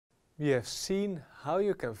We have seen how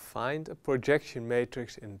you can find a projection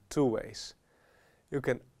matrix in two ways. You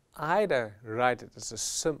can either write it as a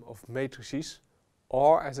sum of matrices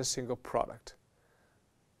or as a single product.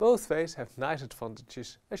 Both ways have nice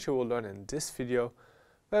advantages, as you will learn in this video,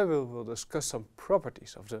 where we will discuss some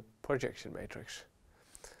properties of the projection matrix.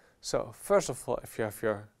 So first of all, if you have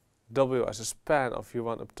your W as a span of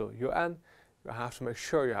U1 up to UN, you have to make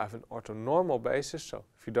sure you have an orthonormal basis. So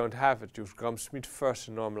if you don't have it, use Gram-Schmidt first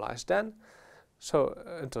and normalize then. So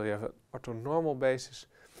until you have an orthonormal basis.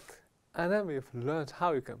 And then we have learned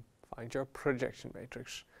how you can find your projection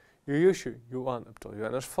matrix. You use your U1 up to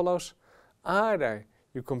UN as follows. Either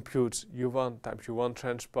you compute U1 times U1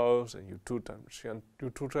 transpose and U2 times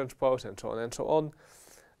U2 transpose and so on,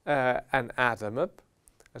 and add them up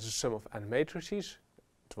as a sum of n matrices.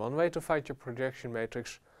 It's one way to find your projection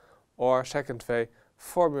matrix. Or second way,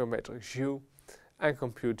 form your matrix U and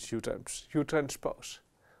compute U times U transpose.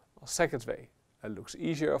 Well, second way looks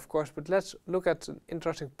easier, of course, but let's look at an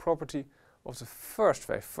interesting property of the first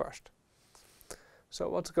way first. So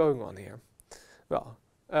what's going on here? Well,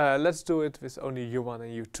 let's do it with only U1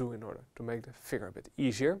 and U2 in order to make the figure a bit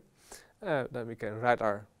easier. Then we can write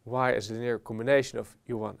our Y as a linear combination of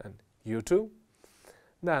U1 and U2.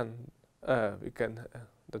 Then we can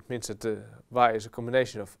that means that the Y is a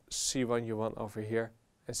combination of C1 U1 over here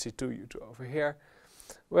and C2 U2 over here,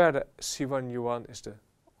 where the C1 U1 is the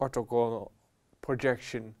orthogonal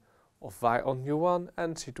projection of Y on U1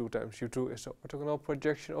 and C2 times U2 is the orthogonal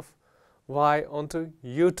projection of Y onto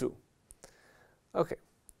U2. Okay,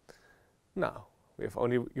 now we have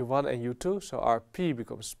only U1 and U2, so our P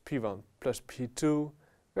becomes P1 plus P2,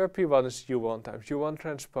 where P1 is U1 times U1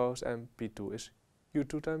 transpose and P2 is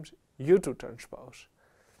U2 times U2 transpose.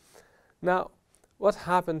 Now, what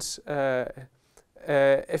happens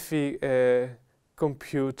if we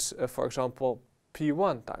compute, for example,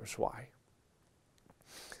 P1 times Y?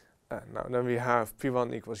 Now, then we have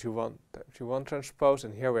P1 equals U1 times U1 transpose,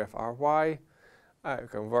 and here we have our Y. You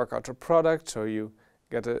can work out the product, so you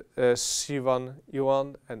get a C1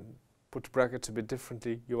 U1 and put brackets a bit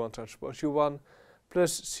differently, U1 transpose U1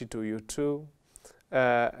 plus C2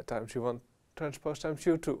 U2 times U1 transpose times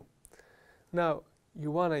U2. Now,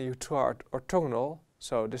 U1 and U2 are orthogonal,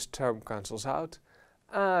 so this term cancels out,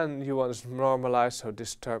 and U1 is normalized, so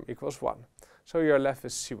this term equals 1. So you're left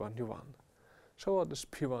with C1 U1. So what does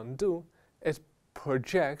P1 do? It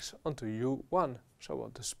projects onto U1. So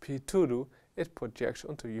what does P2 do? It projects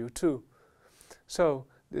onto U2. So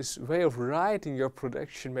this way of writing your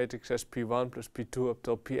projection matrix as P1 plus P2 up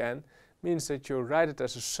till Pn means that you write it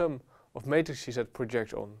as a sum of matrices that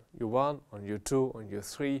project on U1, on U2, on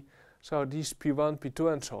U3. So these P1,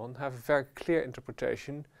 P2 and so on have a very clear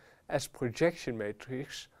interpretation as projection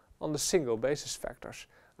matrix on the single basis vectors.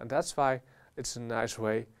 And that's why it's a nice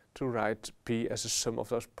way to write P as a sum of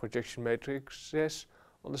those projection matrices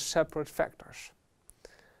on the separate vectors.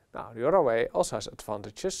 Now the other way also has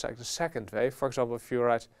advantages, like the second way. For example, if you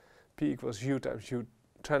write P equals U times U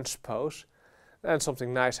transpose, then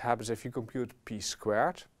something nice happens if you compute P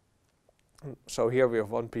squared. So here we have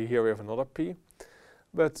one P, here we have another P.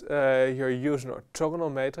 But you're using an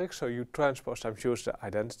orthogonal matrix, so U transpose times U is the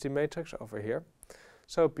identity matrix over here.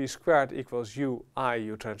 So P squared equals U I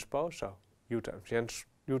U transpose, so U times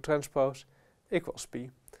U transpose equals P.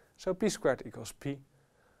 So P squared equals P.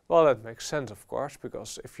 Well, that makes sense, of course,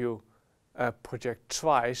 because if you project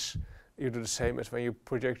twice, you do the same as when you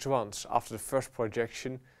project once. After the first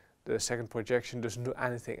projection, the second projection doesn't do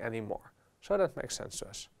anything anymore. So that makes sense to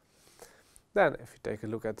us. Then, if you take a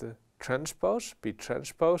look at the transpose, P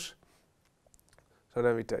transpose, so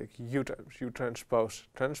then we take U times U transpose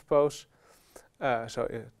transpose.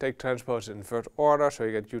 Take transpose in invert order, so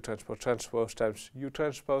you get U transpose transpose times U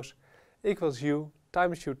transpose equals U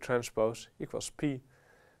times U transpose equals P.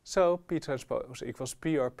 So P transpose equals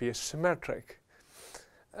P, or P is symmetric.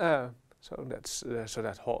 So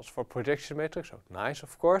that holds for projection matrix. So nice,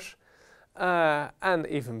 of course, and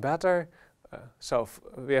even better.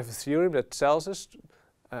 We have a theorem that tells us.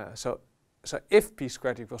 So if P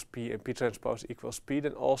squared equals P and P transpose equals P,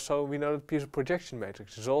 then also we know that P is a projection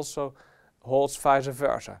matrix. It also holds vice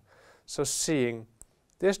versa. So seeing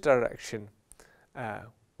this direction,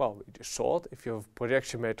 well, we just saw it. If you have a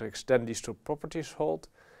projection matrix, then these two properties hold.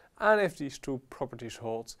 And if these two properties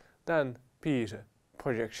hold, then P is a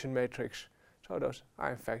projection matrix. So those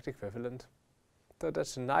are in fact equivalent. So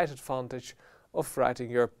that's a nice advantage of writing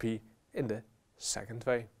your P in the second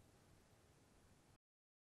way.